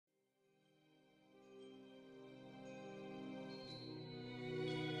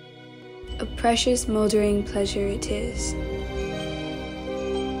A precious mouldering pleasure it is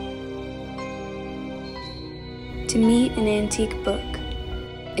to meet an antique book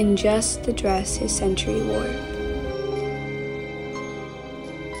in just the dress his century wore.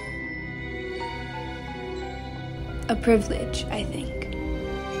 A privilege, I think.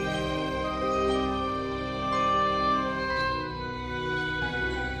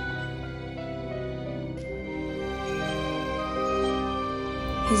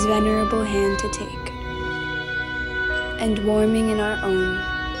 His venerable hand to take, and warming in our own,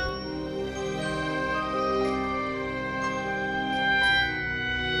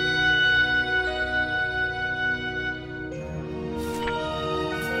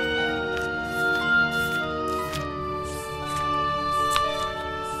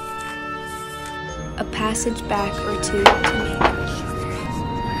 a passage back or two to make,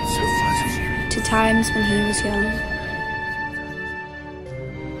 to times when he was young,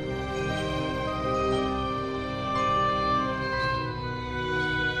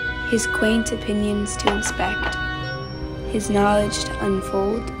 his quaint opinions to inspect, his knowledge to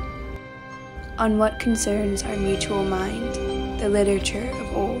unfold, on what concerns our mutual mind, the literature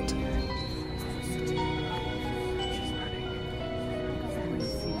of old.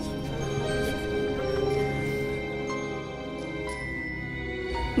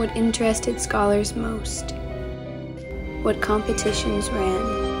 What interested scholars most, what competitions ran,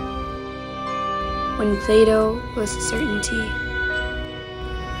 when Plato was a certainty,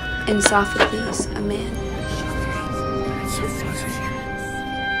 and Sophocles a man.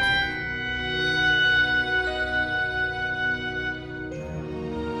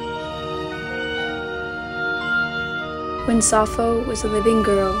 When Sappho was a living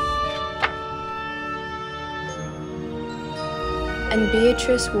girl, and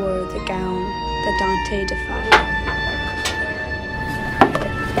Beatrice wore the gown that Dante defied.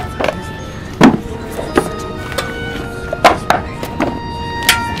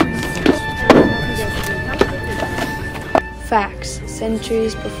 Facts,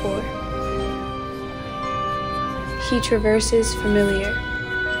 centuries before. He traverses familiar,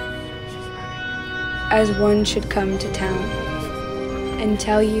 as one should come to town, and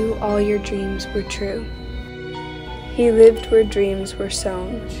tell you all your dreams were true. He lived where dreams were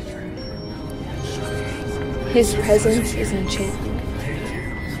sown. His presence is enchanting.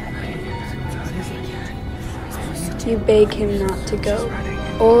 You beg him not to go.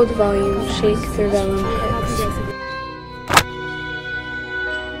 Old volumes shake their vellum heads,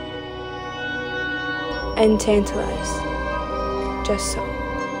 and tantalize, just so.